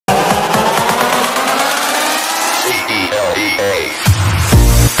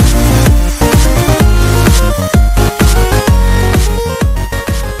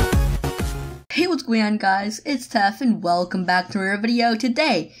again, guys, it's Teph and welcome back to another video.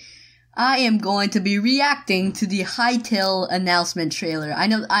 Today, I am going to be reacting to the Hytale announcement trailer. I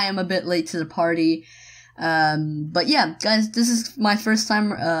know I am a bit late to the party, but yeah, guys, this is my first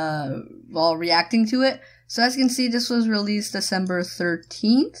time, while reacting to it. So as you can see, this was released December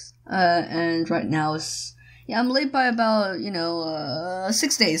 13th, and right now it's, I'm late by about,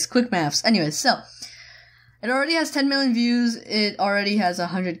 6 days, quick maths. Anyways, so, it already has 10 million views, it already has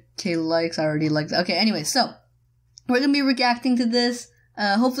 100k likes, I already liked it. Okay, anyway, so, we're gonna be reacting to this,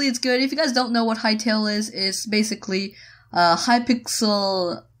 hopefully it's good. If you guys don't know what Hytale is, it's basically,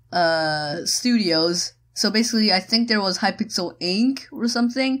 Hypixel, Studios. So basically, I think there was Hypixel Inc. or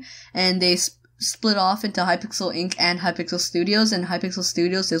something, and they split off into Hypixel Inc. and Hypixel Studios, and Hypixel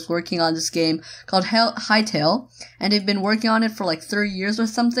Studios is working on this game called Hytale, and they've been working on it for like 30 years or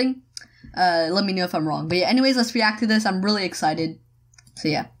something. Let me know if I'm wrong. But yeah, anyways, let's react to this. I'm really excited. So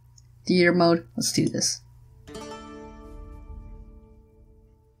yeah, theater mode, let's do this.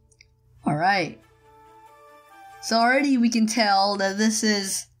 Alright. So already we can tell that this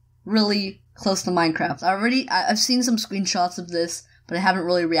is really close to Minecraft. I've seen some screenshots of this, but I haven't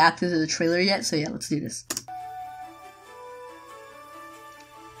really reacted to the trailer yet, so yeah, let's do this.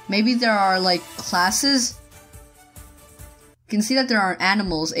 Maybe there are like classes. You can see that there are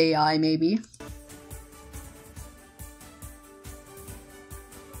animals AI, maybe.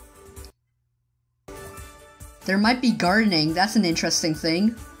 There might be gardening, that's an interesting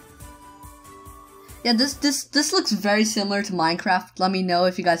thing. Yeah, this looks very similar to Minecraft. Let me know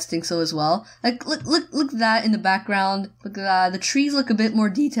if you guys think so as well. Like, look at that in the background. Look at that. The trees look a bit more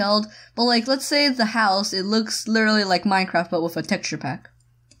detailed. But like, let's say the house, it looks literally like Minecraft but with a texture pack.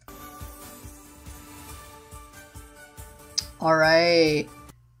 Alright.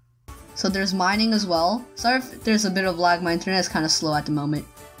 So there's mining as well. Sorry if there's a bit of lag, my internet is kind of slow at the moment.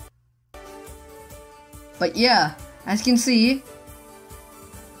 But yeah, as you can see,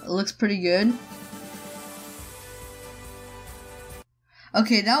 it looks pretty good.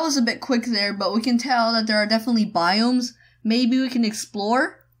 Okay, that was a bit quick there, but we can tell that there are definitely biomes. Maybe we can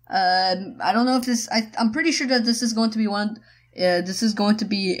explore. I don't know if this, I'm pretty sure that this is going to be this is going to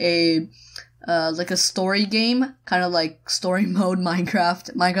be a, like a story game, kind of like story mode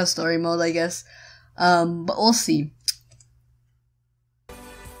Minecraft story mode, I guess. But we'll see.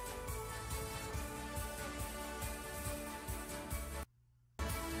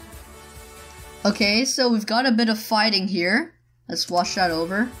 Okay, so we've got a bit of fighting here. Let's watch that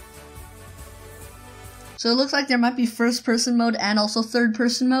over. So it looks like there might be first person mode and also third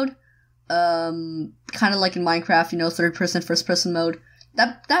person mode. Kind of like in Minecraft, third person, first person mode.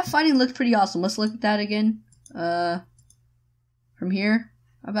 That fighting looked pretty awesome. Let's look at that again. From here,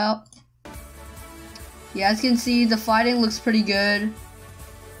 about. Yeah, as you can see, the fighting looks pretty good.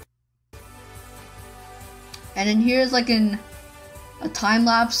 And then here's like a time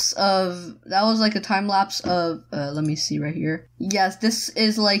lapse of, that was like a time lapse of, let me see right here. Yes, this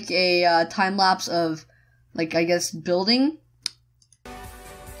is like a time lapse of, like, I guess, building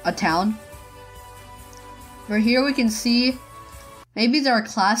a town. Right here we can see, maybe there are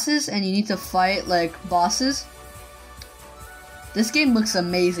classes and you need to fight like bosses. This game looks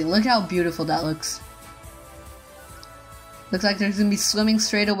amazing. Look how beautiful that looks. Looks like there's gonna be swimming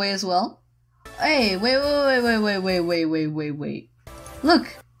straight away as well. Hey, wait.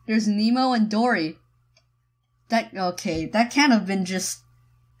 Look, there's Nemo and Dory. Okay, that can't have been just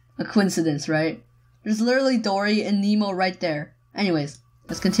a coincidence, right? There's literally Dory and Nemo right there. Anyways,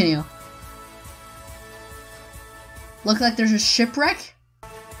 let's continue. Looks like there's a shipwreck.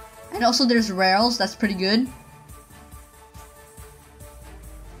 And also there's rails, that's pretty good.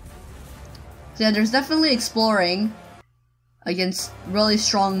 So yeah, there's definitely exploring against really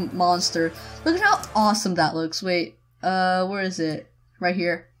strong monster. Look at how awesome that looks. Wait, where is it? Right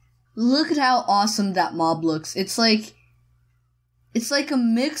here. Look at how awesome that mob looks. It's like a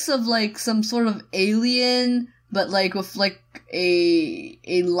mix of like some sort of alien, but like with like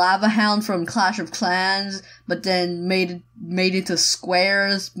a lava hound from Clash of Clans, but then made into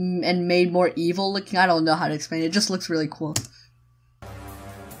squares and made more evil looking. I don't know how to explain it. It just looks really cool.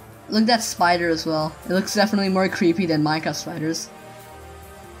 Look at that spider as well. It looks definitely more creepy than Minecraft spiders.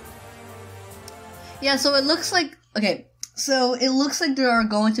 Yeah, so it looks like, okay, so it looks like there are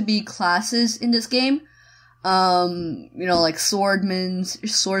going to be classes in this game. Like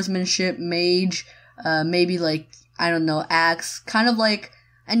swordsmanship, mage, maybe like, I don't know, axe, kind of like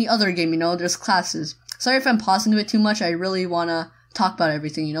any other game, there's classes. Sorry if I'm pausing a bit too much, I really wanna talk about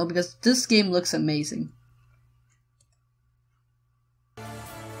everything, because this game looks amazing.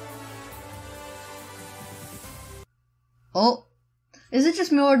 Oh, Is it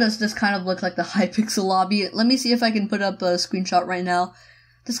just me, or does this kind of look like the Hypixel lobby? Let me see if I can put up a screenshot right now.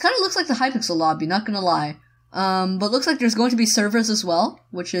 This kind of looks like the Hypixel lobby, not gonna lie. But looks like there's going to be servers as well,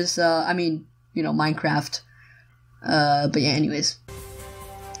 which is, I mean, you know, Minecraft. But yeah, anyways.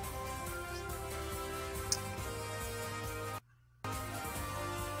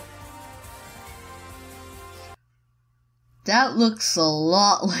 That looks a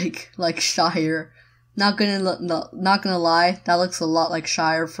lot like Shire. Not gonna lie, that looks a lot like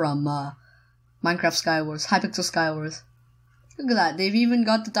Shire from Minecraft Skywars, Hypixel Skywars. Look at that, they've even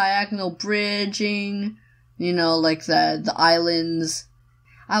got the diagonal bridging, you know, like the islands.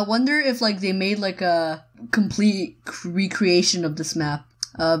 I wonder if like they made like a complete recreation of this map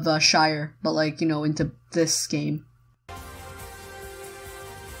of Shire, but like, you know, into this game.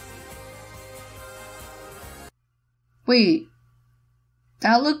 Wait,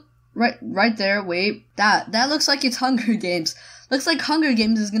 that look right there. Wait, that looks like it's Hunger Games. Looks like Hunger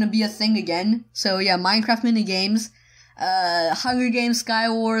Games is gonna be a thing again. So yeah, Minecraft mini games, Hunger Games,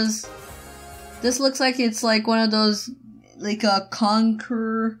 Skywars. This looks like it's like one of those, like a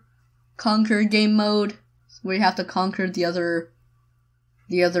conquer game mode where you have to conquer the other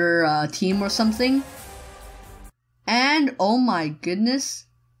team or something. And oh my goodness,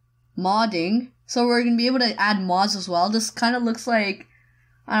 modding. So we're gonna be able to add mods as well. This kind of looks like,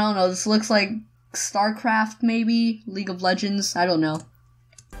 I don't know, this looks like StarCraft maybe? League of Legends? I don't know.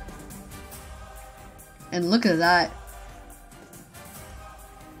 And look at that.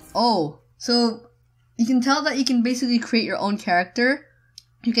 Oh, so you can tell that you can basically create your own character.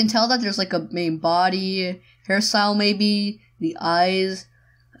 You can tell that there's like a main body, hairstyle maybe, the eyes.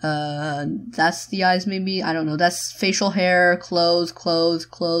 That's the eyes maybe, I don't know. That's facial hair, clothes.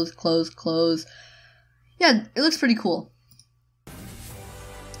 Yeah, it looks pretty cool.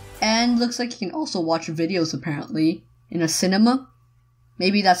 And looks like you can also watch videos apparently in a cinema.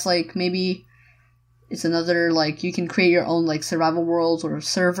 Maybe that's like, maybe it's another, like, you can create your own like survival worlds or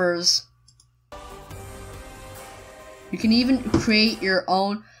servers. You can even create your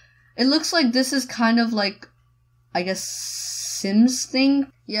own. It looks like this is kind of like, I guess, Sims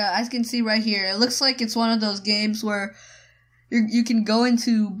thing. Yeah, as you can see right here, it looks like it's one of those games where you can go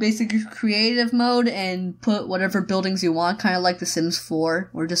into basic creative mode and put whatever buildings you want, kind of like the Sims 4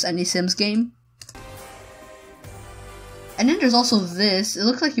 or just any Sims game. And then there's also this. It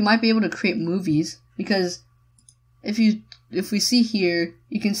looks like you might be able to create movies, because if we see here,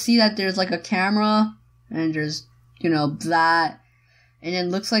 you can see that there's like a camera and there's, you know, that, and then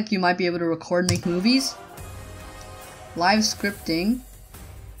looks like you might be able to record and make movies. Live scripting.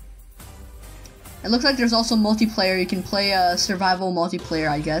 It looks like there's also multiplayer. You can play a survival multiplayer,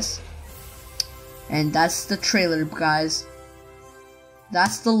 I guess. And that's the trailer, guys.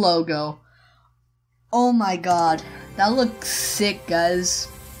 That's the logo. Oh my god. That looks sick, guys.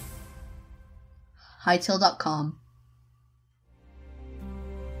 Hytale.com.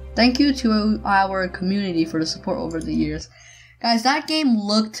 Thank you to our community for the support over the years. Guys, that game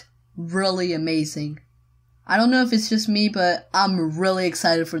looked really amazing. I don't know if it's just me, but I'm really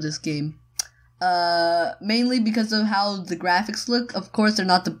excited for this game. Mainly because of how the graphics look. Of course, they're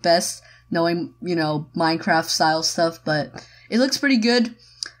not the best, knowing, you know, Minecraft style stuff, but it looks pretty good.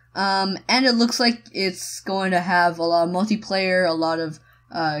 And it looks like it's going to have a lot of multiplayer, a lot of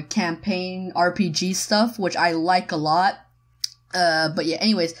campaign RPG stuff, which I like a lot. But yeah,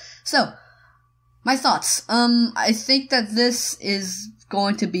 anyways, so my thoughts. I think that this is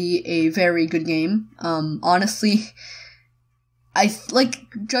going to be a very good game. Honestly,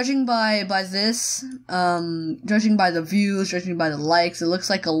 judging by this, judging by the views, judging by the likes, it looks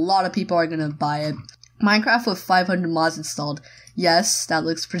like a lot of people are gonna buy it. Minecraft with 500 mods installed. Yes, that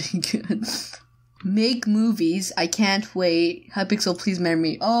looks pretty good. Make movies. I can't wait. Hypixel, please marry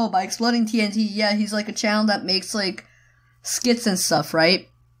me. Oh, by Exploding TNT. Yeah, he's like a channel that makes like skits and stuff, right?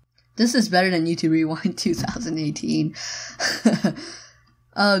 This is better than YouTube Rewind 2018.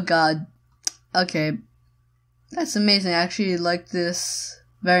 Oh god. Okay. That's amazing. I actually like this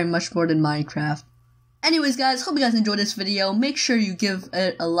very much more than Minecraft. Anyways, guys, hope you guys enjoyed this video. Make sure you give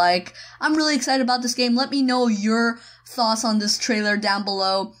it a like. I'm really excited about this game. Let me know your thoughts on this trailer down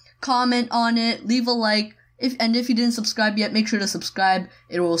below. Comment on it. Leave a like. If you didn't subscribe yet, make sure to subscribe.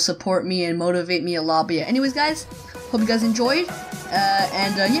 It will support me and motivate me a lot. But yeah, anyways, guys, hope you guys enjoyed. Yeah,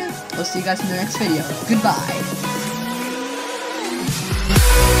 I'll see you guys in the next video. Goodbye.